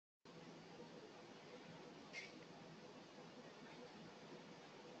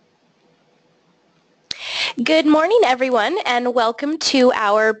Good morning, everyone, and welcome to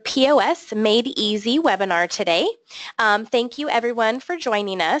our POS Made Easy webinar today. Thank you, everyone, for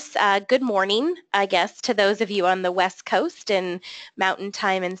joining us. Good morning, I guess, to those of you on the West Coast and Mountain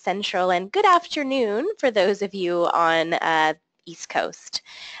Time and Central, and good afternoon for those of you on East Coast.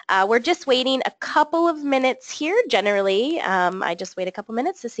 We're just waiting a couple of minutes here. Generally, I just wait a couple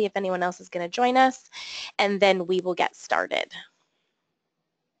minutes to see if anyone else is going to join us, and then we will get started.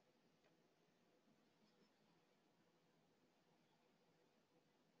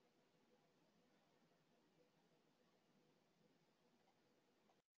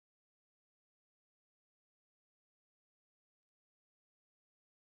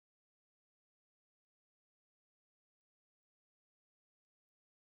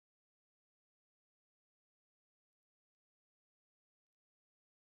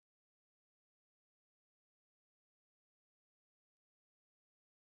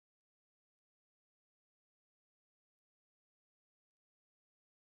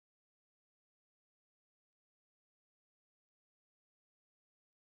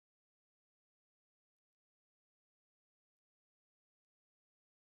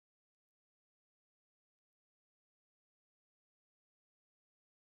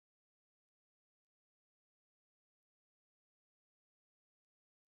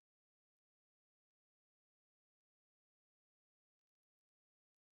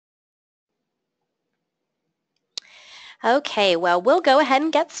 Okay, well, we'll go ahead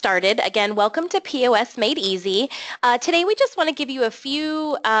and get started. Again, welcome to POS Made Easy. Today, we just want to give you a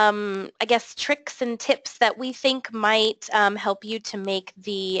few, I guess, tricks and tips that we think might help you to make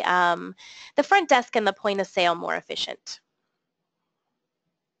the front desk and the point of sale more efficient.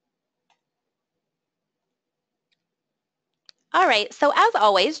 All right, so as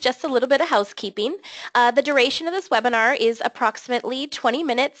always, just a little bit of housekeeping. The duration of this webinar is approximately 20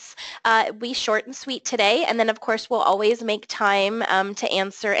 minutes. We short and sweet today, and then of course we'll always make time to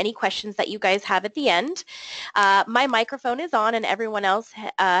answer any questions that you guys have at the end. My microphone is on and everyone else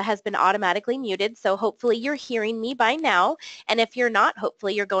has been automatically muted, so hopefully you're hearing me by now, and if you're not,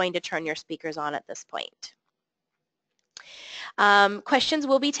 hopefully you're going to turn your speakers on at this point. Questions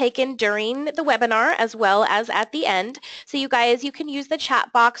will be taken during the webinar as well as at the end. So you guys, you can use the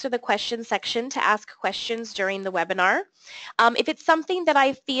chat box or the question section to ask questions during the webinar. If it's something that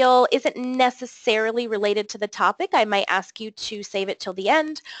I feel isn't necessarily related to the topic, I might ask you to save it till the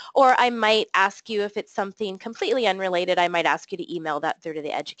end, or I might ask you if it's something completely unrelated, I might ask you to email that through to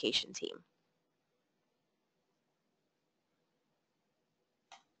the education team.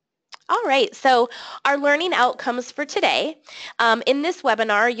 All right, so our learning outcomes for today. In this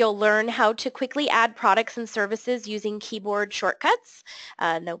webinar, you'll learn how to quickly add products and services using keyboard shortcuts,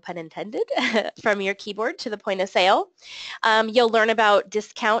 no pun intended, from your keyboard to the point of sale. You'll learn about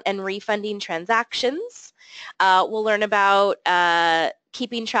discount and refunding transactions. We'll learn about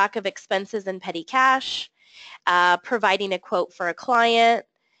keeping track of expenses and petty cash, providing a quote for a client,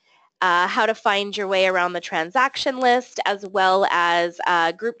 how to find your way around the transaction list, as well as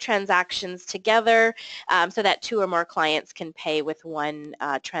group transactions together so that 2 or more clients can pay with one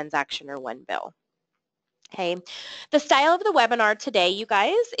transaction or one bill. Okay, the style of the webinar today, you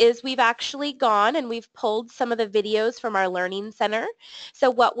guys, is we've actually gone and we've pulled some of the videos from our Learning Center. So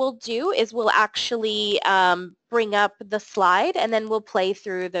what we'll do is we'll actually bring up the slide and then we'll play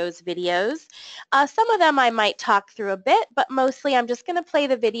through those videos. Some of them I might talk through a bit, but mostly I'm just going to play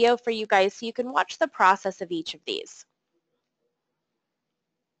the video for you guys so you can watch the process of each of these.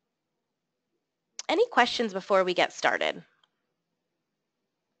 Any questions before we get started?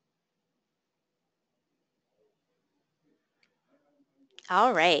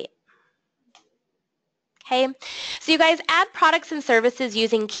 All right. Okay, so you guys add products and services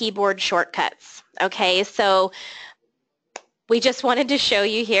using keyboard shortcuts. Okay, so we just wanted to show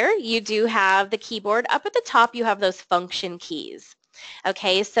you here, you do have the keyboard. Up at the top, you have those function keys.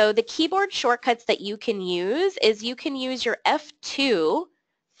 Okay, so the keyboard shortcuts that you can use is you can use your F2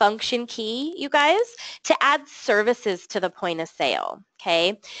 function key, you guys, to add services to the point of sale.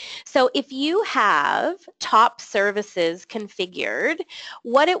 Okay, so if you have top services configured,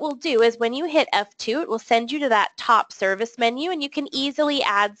 what it will do is when you hit F2, it will send you to that top service menu, and you can easily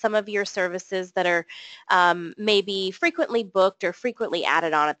add some of your services that are maybe frequently booked or frequently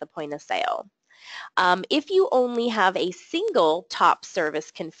added on at the point of sale. If you only have a single top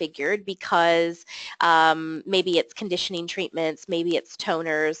service configured because maybe it's conditioning treatments, maybe it's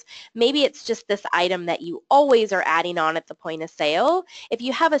toners, maybe it's just this item that you always are adding on at the point of sale, if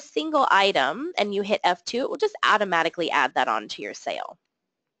you have a single item and you hit F2, it will just automatically add that onto your sale.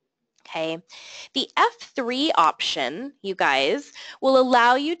 Okay, the F3 option, you guys, will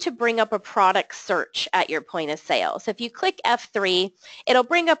allow you to bring up a product search at your point of sale. So if you click F3, it'll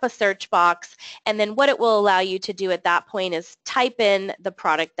bring up a search box, and then what it will allow you to do at that point is type in the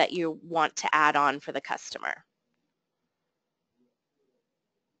product that you want to add on for the customer.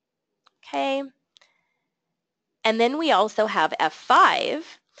 Okay, and then we also have F5.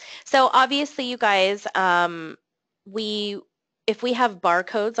 So obviously, you guys, if we have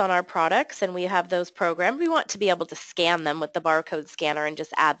barcodes on our products and we have those programmed, we want to be able to scan them with the barcode scanner and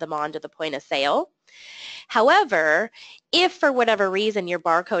just add them on to the point of sale. However, if for whatever reason your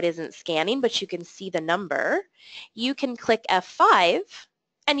barcode isn't scanning but you can see the number, you can click F5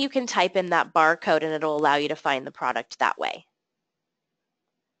 and you can type in that barcode and it'll allow you to find the product that way.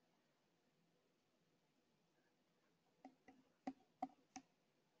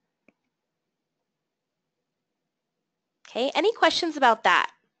 Okay, any questions about that?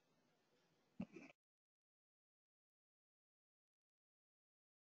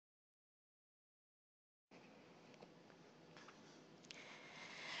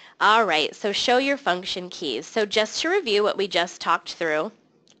 All right, so show your function keys. So just to review what we just talked through,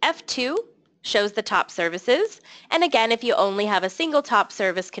 F2 shows the top services. And again, if you only have a single top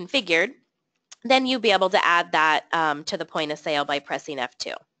service configured, then you'll be able to add that to the point of sale by pressing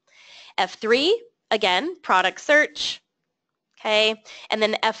F2. F3, again, product search, okay? And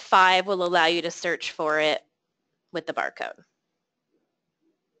then F5 will allow you to search for it with the barcode.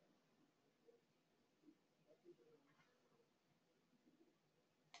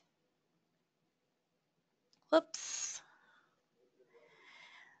 Whoops.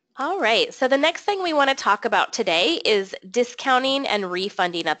 All right, so the next thing we want to talk about today is discounting and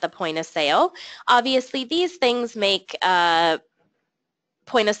refunding at the point of sale. Obviously, these things make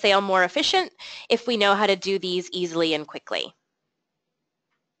point of sale more efficient if we know how to do these easily and quickly.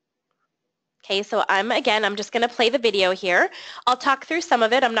 Okay, so I'm just going to play the video here. I'll talk through some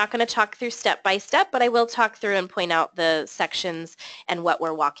of it. I'm not going to talk through step by step, but I will talk through and point out the sections and what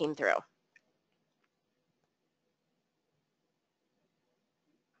we're walking through.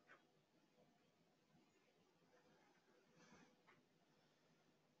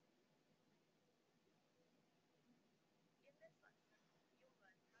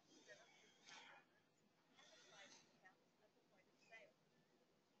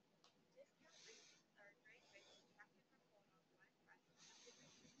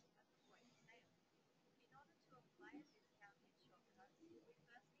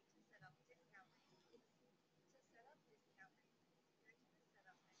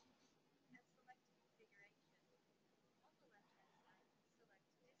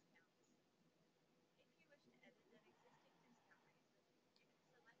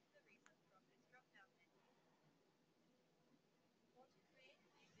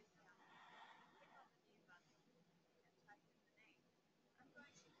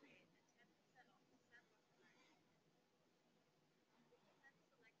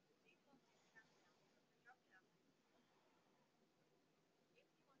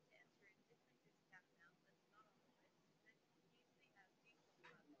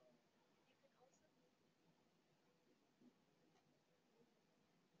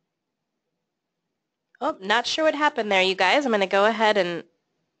 Oh, not sure what happened there, you guys. I'm going to go ahead and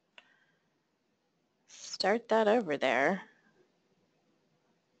start that over there.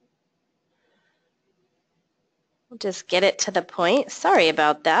 We'll just get it to the point. Sorry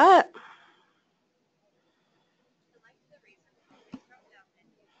about that.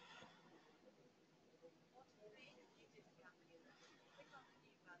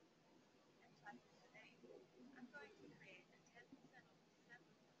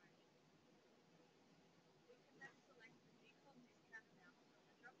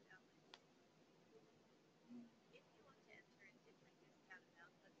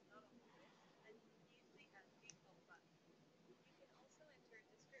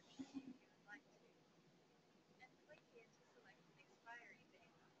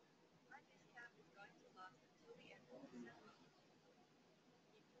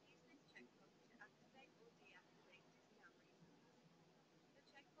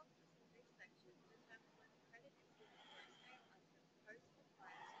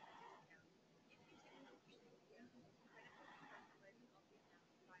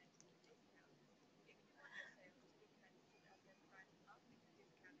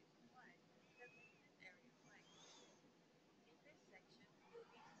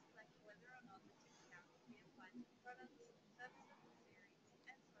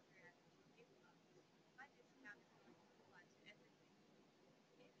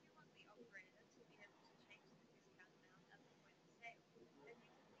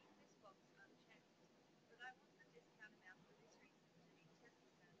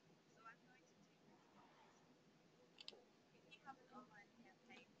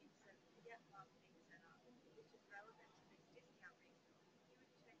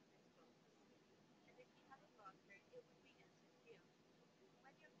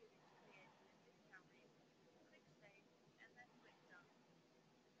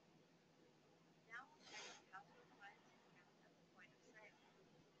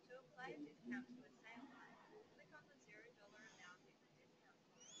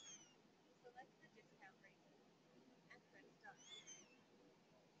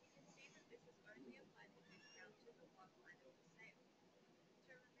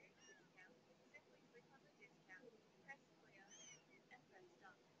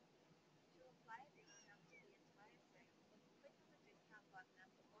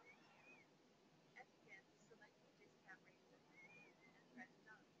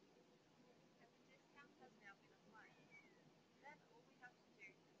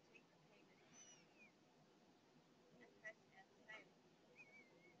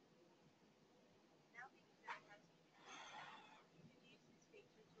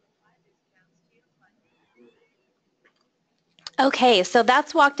 Okay, so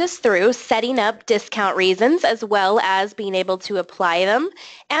that's walked us through setting up discount reasons as well as being able to apply them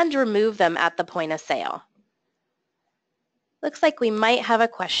and remove them at the point of sale. Looks like we might have a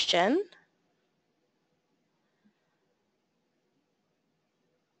question.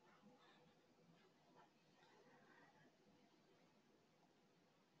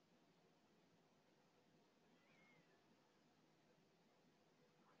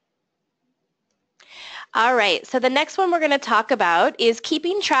 All right, so the next one we're going to talk about is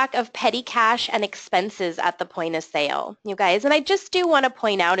keeping track of petty cash and expenses at the point of sale, you guys. And I just do want to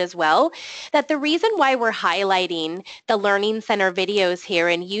point out as well that the reason why we're highlighting the Learning Center videos here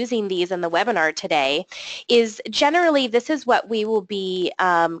and using these in the webinar today is generally this is what we will be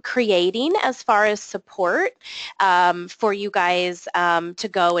creating as far as support for you guys to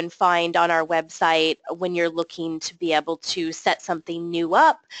go and find on our website when you're looking to be able to set something new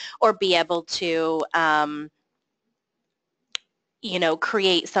up or be able to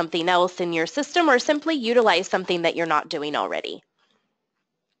create something else in your system or simply utilize something that you're not doing already.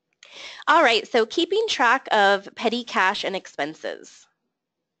 All right, so keeping track of petty cash and expenses.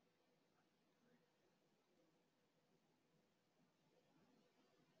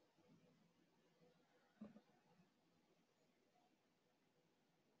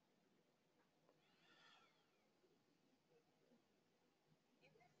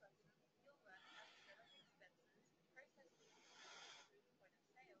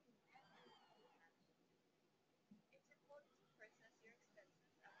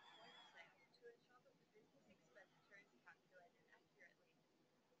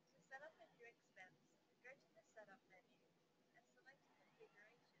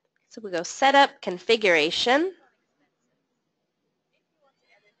 So we go Setup, Configuration.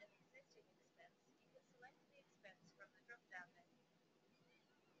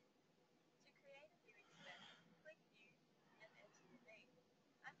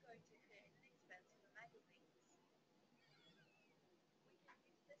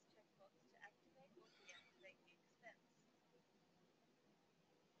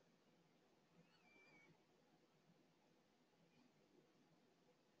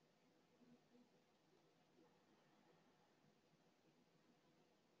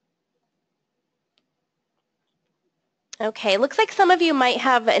 Okay, looks like some of you might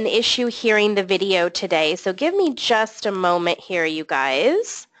have an issue hearing the video today, so give me just a moment here, you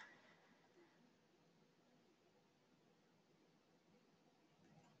guys.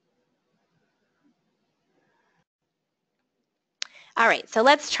 All right, so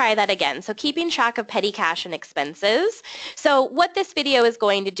let's try that again. So keeping track of petty cash and expenses. So what this video is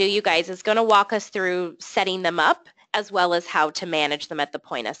going to do, you guys, is going to walk us through setting them up as well as how to manage them at the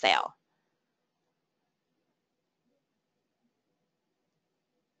point of sale.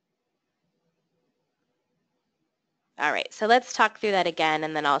 All right, so let's talk through that again,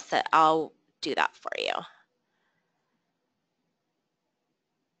 and then I'll do that for you.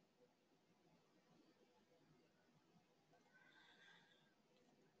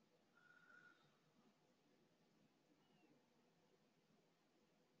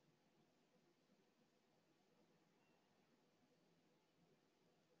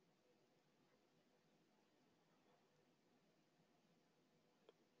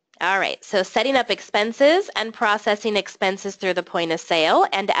 All right, so setting up expenses and processing expenses through the point of sale,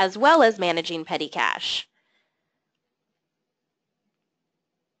 and as well as managing petty cash.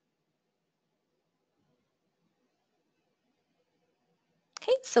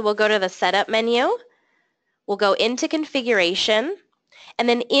 Okay, so we'll go to the Setup menu. We'll go into Configuration, and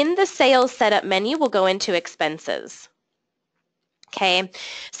then in the Sales Setup menu, we'll go into Expenses. Okay,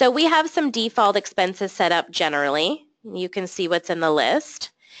 so we have some default expenses set up generally. You can see what's in the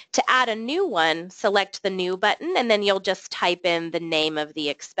list. To add a new one, select the New button, and then you'll just type in the name of the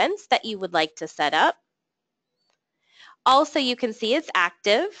expense that you would like to set up. Also, you can see it's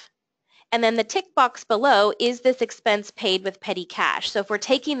active, And then the tick box below, is this expense paid with petty cash? So if we're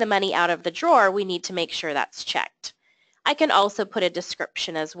taking the money out of the drawer, we need to make sure that's checked. I can also put a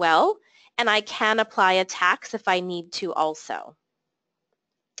description as well, and I can apply a tax if I need to also.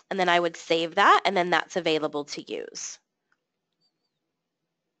 And then I would save that, and then that's available to use.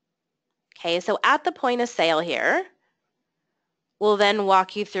 Okay, so at the point of sale here, we'll then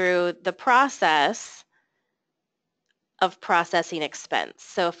walk you through the process of processing expense.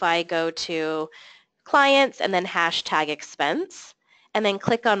 So if I go to clients and then hashtag expense, and then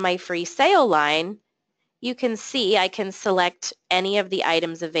click on my free sale line, you can see I can select any of the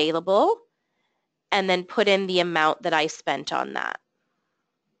items available and then put in the amount that I spent on that.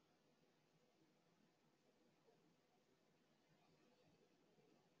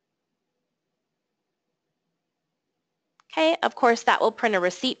 Okay, of course that will print a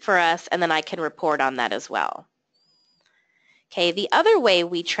receipt for us, and then I can report on that as well. Okay, the other way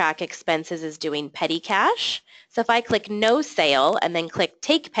we track expenses is doing petty cash. So if I click no sale and then click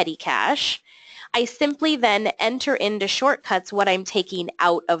take petty cash, I simply then enter into shortcuts what I'm taking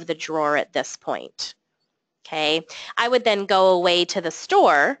out of the drawer at this point. Okay, I would then go away to the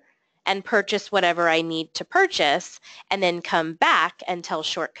store and purchase whatever I need to purchase, and then come back and tell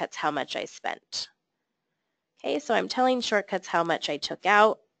shortcuts how much I spent. Okay, so I'm telling shortcuts how much I took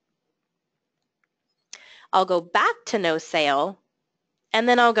out. I'll go back to no sale, and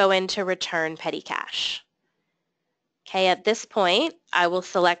then I'll go into return petty cash. Okay, at this point, I will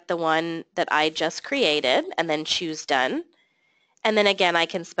select the one that I just created and then choose done. And then again, I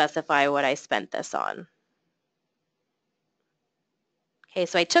can specify what I spent this on. Okay,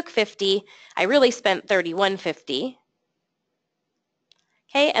 so I took 50. I really spent $31.50.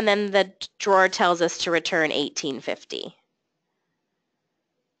 Okay, and then the drawer tells us to return $18.50.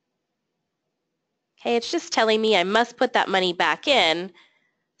 Okay, it's just telling me I must put that money back in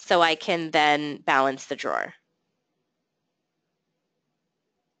so I can then balance the drawer.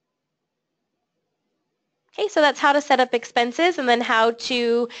 Okay, so that's how to set up expenses and then how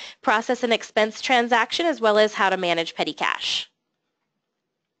to process an expense transaction as well as how to manage petty cash.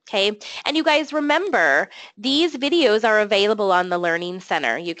 Okay, and you guys remember, these videos are available on the Learning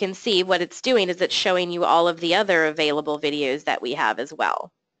Center. You can see what it's doing is it's showing you all of the other available videos that we have as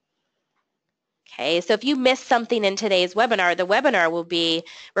well. Okay, so if you missed something in today's webinar, the webinar will be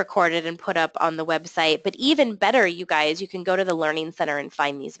recorded and put up on the website. But even better, you guys, you can go to the Learning Center and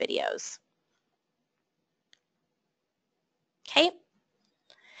find these videos. Okay.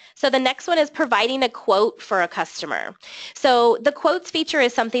 So the next one is providing a quote for a customer. So the quotes feature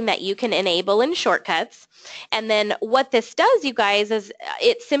is something that you can enable in shortcuts. And then what this does, you guys, is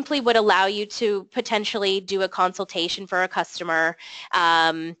it simply would allow you to potentially do a consultation for a customer,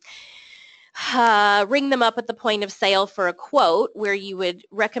 ring them up at the point of sale for a quote where you would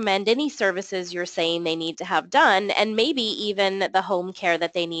recommend any services you're saying they need to have done, and maybe even the home care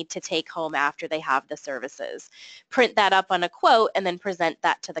that they need to take home after they have the services. Print that up on a quote and then present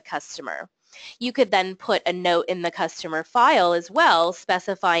that to the customer. You could then put a note in the customer file as well,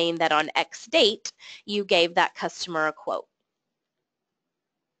 specifying that on X date you gave that customer a quote.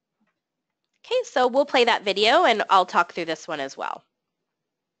 Okay, so we'll play that video and I'll talk through this one as well.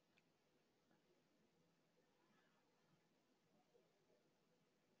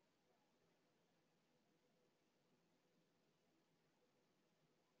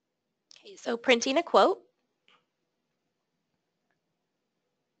 Okay, so printing a quote.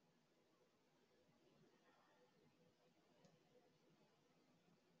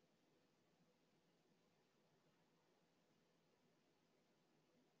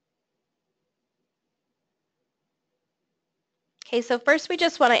 Okay, so first we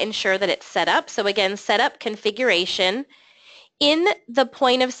just want to ensure that it's set up. So again, setup configuration. In the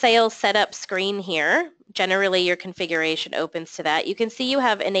point of sale setup screen here, generally your configuration opens to that. You can see you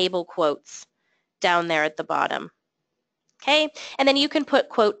have enable quotes down there at the bottom. Okay, and then you can put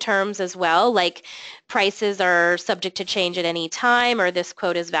quote terms as well, like prices are subject to change at any time, or this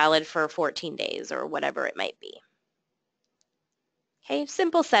quote is valid for 14 days, or whatever it might be. Okay,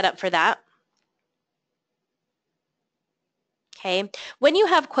 simple setup for that. Okay, when you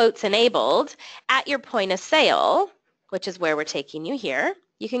have quotes enabled at your point of sale, which is where we're taking you here,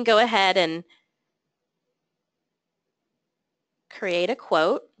 you can go ahead and create a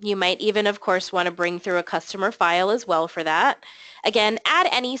quote. You might even, of course, want to bring through a customer file as well for that. Again, add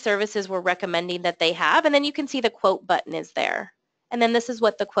any services we're recommending that they have, and then you can see the quote button is there. And then this is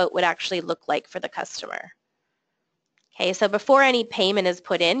what the quote would actually look like for the customer. Okay, so before any payment is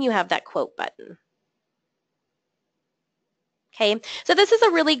put in, you have that quote button. Okay, so this is a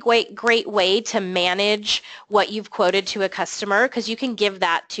really great way to manage what you've quoted to a customer because you can give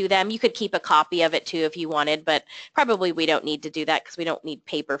that to them. You could keep a copy of it too if you wanted, but probably we don't need to do that because we don't need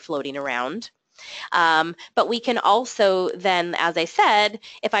paper floating around. But we can also then, as I said,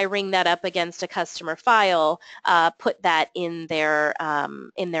 if I ring that up against a customer file, put that in their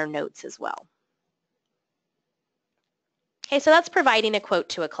notes as well. Okay, so that's providing a quote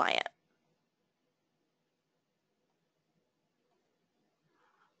to a client.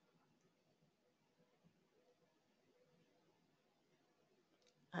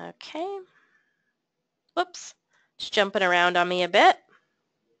 Okay. Whoops. It's jumping around on me a bit.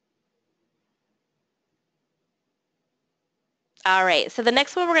 All right, so the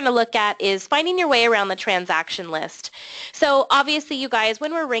next one we're going to look at is finding your way around the transaction list. So obviously, you guys,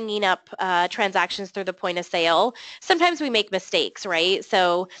 when we're ringing up transactions through the point of sale, sometimes we make mistakes, right?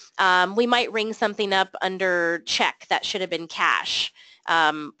 So we might ring something up under check that should have been cash.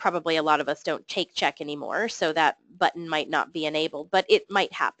 Probably a lot of us don't take check anymore, so that button might not be enabled, but it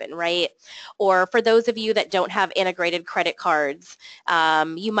might happen, right? Or for those of you that don't have integrated credit cards,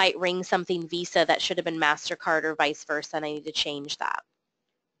 you might ring something Visa that should have been MasterCard or vice versa, and I need to change that.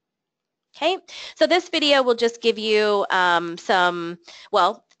 Okay, so this video will just give you help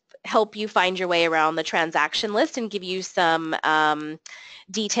you find your way around the transaction list and give you some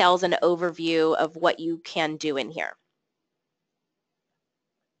details and overview of what you can do in here.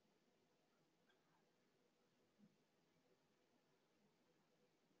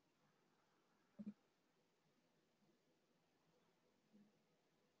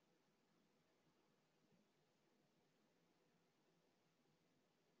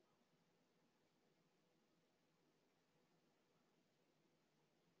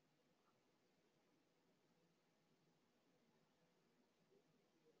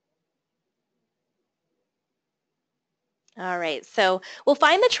 All right, so we'll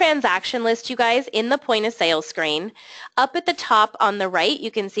find the transaction list, you guys, in the point of sale screen. Up at the top on the right,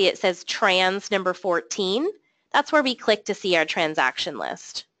 you can see it says trans number 14. That's where we click to see our transaction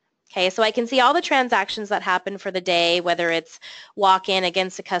list. Okay, so I can see all the transactions that happen for the day, whether it's walk-in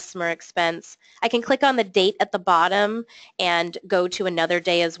against a customer expense. I can click on the date at the bottom and go to another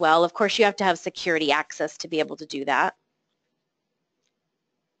day as well. Of course, you have to have security access to be able to do that.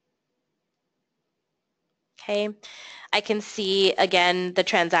 Okay. I can see, again, the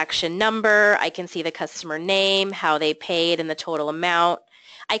transaction number. I can see the customer name, how they paid, and the total amount.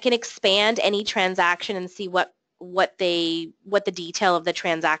 I can expand any transaction and see what the detail of the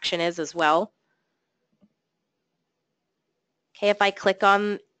transaction is as well. Okay, if I click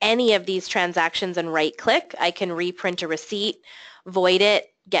on any of these transactions and right-click, I can reprint a receipt, void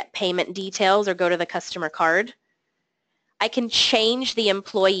it, get payment details, or go to the customer card. I can change the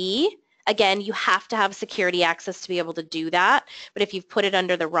employee. Again, you have to have security access to be able to do that, but if you've put it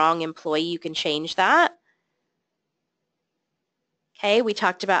under the wrong employee, you can change that. Okay, we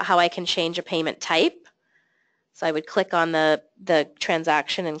talked about how I can change a payment type. So I would click on the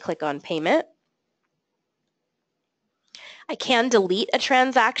transaction and click on payment. I can delete a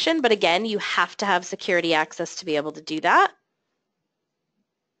transaction, but again, you have to have security access to be able to do that.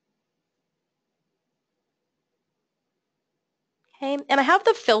 Okay, and I have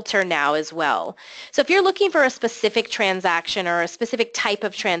the filter now as well. So if you're looking for a specific transaction or a specific type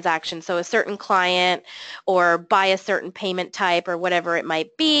of transaction, so a certain client or buy a certain payment type or whatever it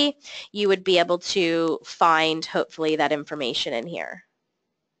might be, you would be able to find, hopefully, that information in here.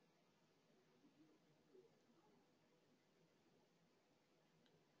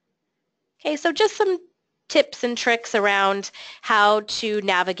 Okay, so just some tips and tricks around how to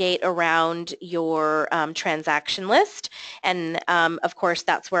navigate around your transaction list. And of course,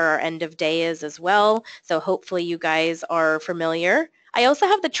 that's where our end of day is as well. So hopefully you guys are familiar. I also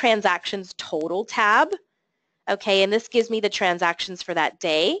have the transactions total tab. Okay, and this gives me the transactions for that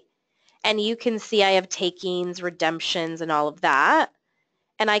day. And you can see I have takings, redemptions, and all of that.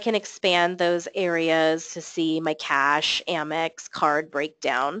 And I can expand those areas to see my cash, Amex, card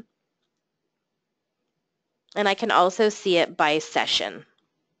breakdown. And I can also see it by session.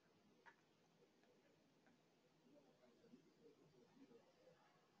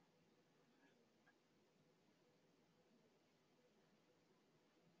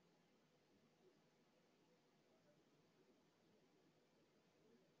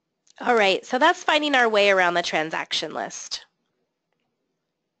 All right, so that's finding our way around the transaction list.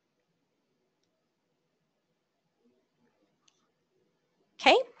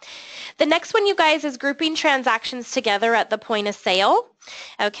 Okay, The next one, you guys, is grouping transactions together at the point of sale.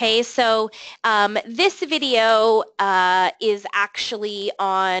 Okay, so this video is actually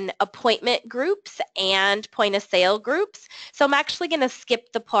on appointment groups and point of sale groups. So I'm actually going to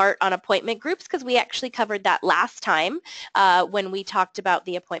skip the part on appointment groups because we actually covered that last time when we talked about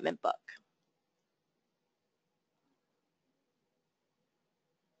the appointment book.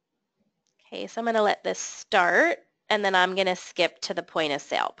 Okay, so I'm going to let this start, and then I'm going to skip to the point of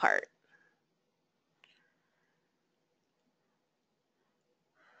sale part.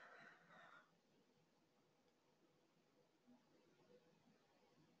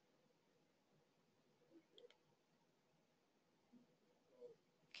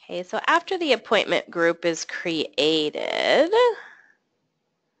 Okay, so after the appointment group is created,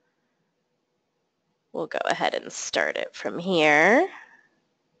 we'll go ahead and start it from here.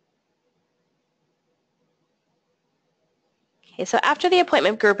 Okay, so after the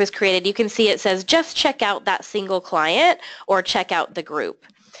appointment group is created, you can see it says just check out that single client or check out the group.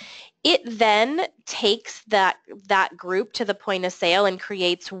 It then takes that group to the point of sale and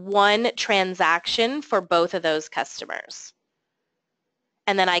creates one transaction for both of those customers.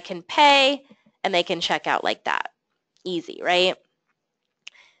 And then I can pay and they can check out like that. Easy, right?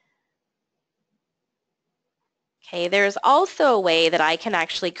 Okay, there's also a way that I can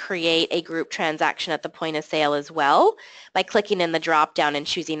actually create a group transaction at the point of sale as well by clicking in the drop down and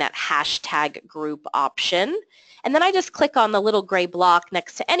choosing that hashtag group option. And then I just click on the little gray block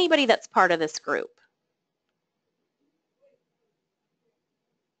next to anybody that's part of this group.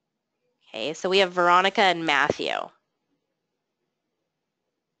 Okay, so we have Veronica and Matthew.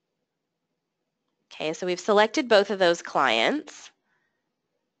 Okay, so we've selected both of those clients.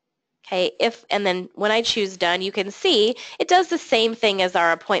 Okay, and then when I choose done, you can see it does the same thing as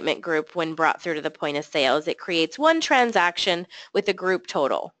our appointment group when brought through to the point of sales. It creates one transaction with a group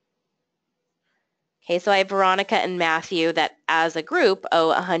total. Okay, so I have Veronica and Matthew that as a group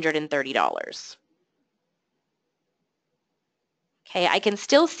owe $130. Okay, I can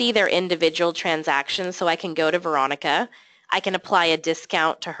still see their individual transactions, so I can go to Veronica. I can apply a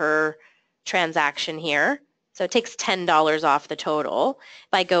discount to her transaction here. So it takes $10 off the total.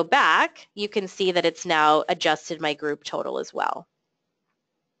 If I go back, you can see that it's now adjusted my group total as well.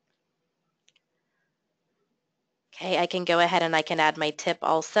 Okay, I can go ahead and I can add my tip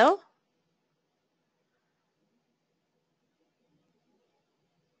also.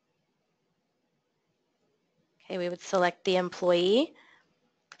 Okay, we would select the employee.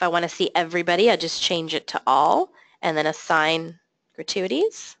 If I want to see everybody, I just change it to all and then assign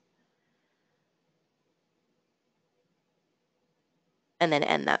gratuities. And then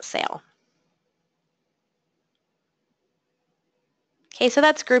end that sale. Okay, so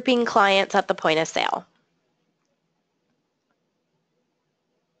that's grouping clients at the point of sale.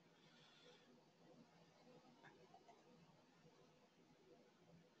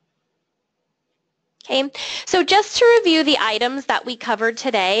 Okay, so just to review the items that we covered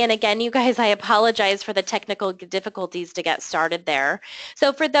today, and again, you guys, I apologize for the technical difficulties to get started there.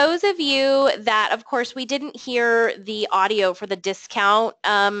 So for those of you that, of course, we didn't hear the audio for the discount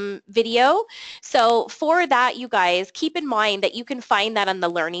video, so for that, you guys, keep in mind that you can find that on the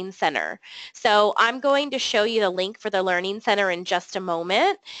Learning Center. So I'm going to show you the link for the Learning Center in just a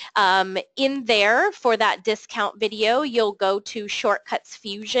moment. In there, for that discount video, you'll go to Shortcuts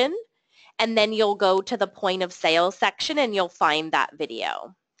Fusion, and then you'll go to the point of sale section and you'll find that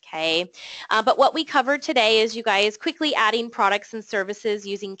video. Okay, but what we covered today is, you guys, quickly adding products and services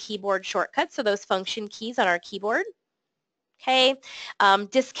using keyboard shortcuts, so those function keys on our keyboard. Okay,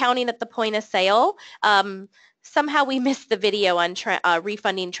 discounting at the point of sale. Somehow we missed the video on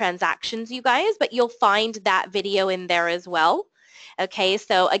refunding transactions, you guys, but you'll find that video in there as well. Okay,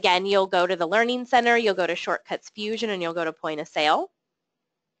 so again, you'll go to the Learning Center, you'll go to Shortcuts Fusion, and you'll go to point of sale.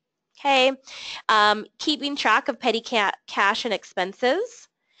 Okay, keeping track of petty cash and expenses,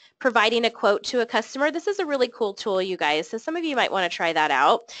 providing a quote to a customer. This is a really cool tool, you guys, so some of you might want to try that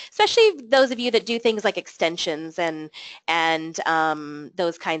out, especially those of you that do things like extensions and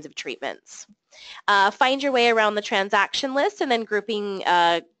those kinds of treatments. Find your way around the transaction list and then grouping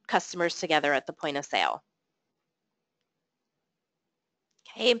customers together at the point of sale.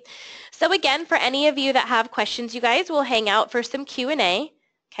 Okay, so again, for any of you that have questions, you guys, will hang out for some Q&A.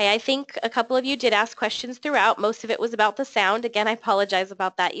 Okay, I think a couple of you did ask questions throughout. Most of it was about the sound. Again, I apologize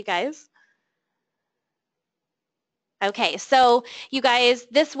about that, you guys. Okay, so you guys,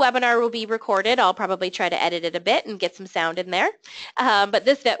 this webinar will be recorded. I'll probably try to edit it a bit and get some sound in there. But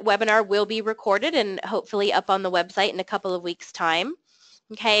this webinar will be recorded and hopefully up on the website in a couple of weeks' time.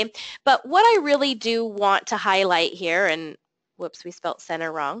 Okay, but what I really do want to highlight here, and whoops, we spelled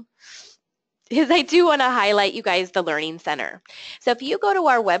center wrong. is I do want to highlight you guys the Learning Center. So if you go to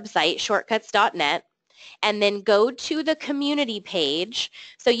our website, shortcuts.net, and then go to the community page,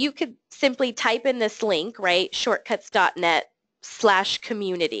 so you could simply type in this link, right,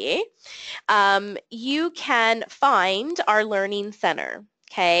 shortcuts.net/community. You can find our Learning Center.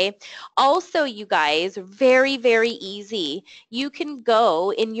 Okay. Also, you guys, very, very easy. You can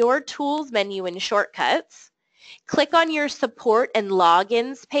go in your tools menu in Shortcuts, click on your support and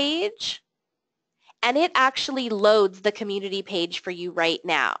logins page, and it actually loads the community page for you right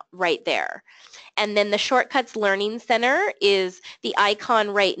now, right there. And then the Shortcuts Learning Center is the icon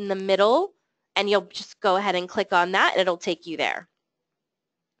right in the middle, and you'll just go ahead and click on that, and it'll take you there.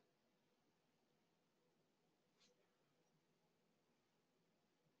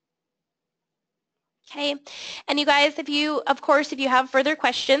 Okay, and you guys, if you have further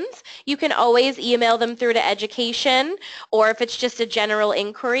questions, you can always email them through to education, or if it's just a general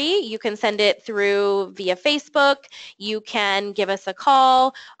inquiry, you can send it through via Facebook. You can give us a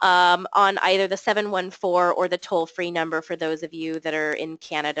call on either the 714 or the toll-free number for those of you that are in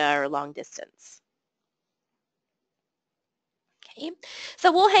Canada or long distance. Okay,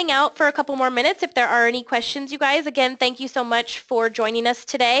 so we'll hang out for a couple more minutes if there are any questions, you guys. Again, thank you so much for joining us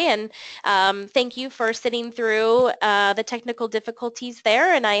today, and thank you for sitting through the technical difficulties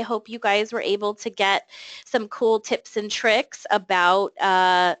there, and I hope you guys were able to get some cool tips and tricks about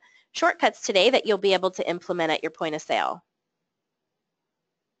shortcuts today that you'll be able to implement at your point of sale.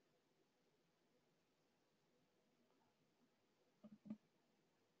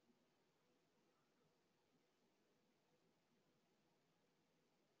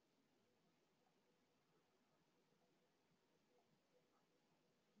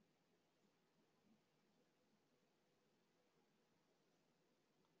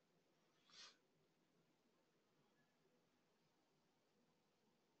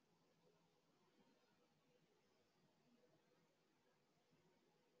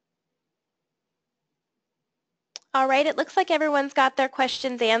 All right, it looks like everyone's got their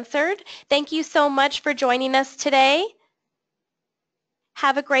questions answered. Thank you so much for joining us today.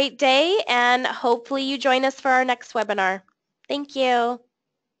 Have a great day, and hopefully you join us for our next webinar. Thank you.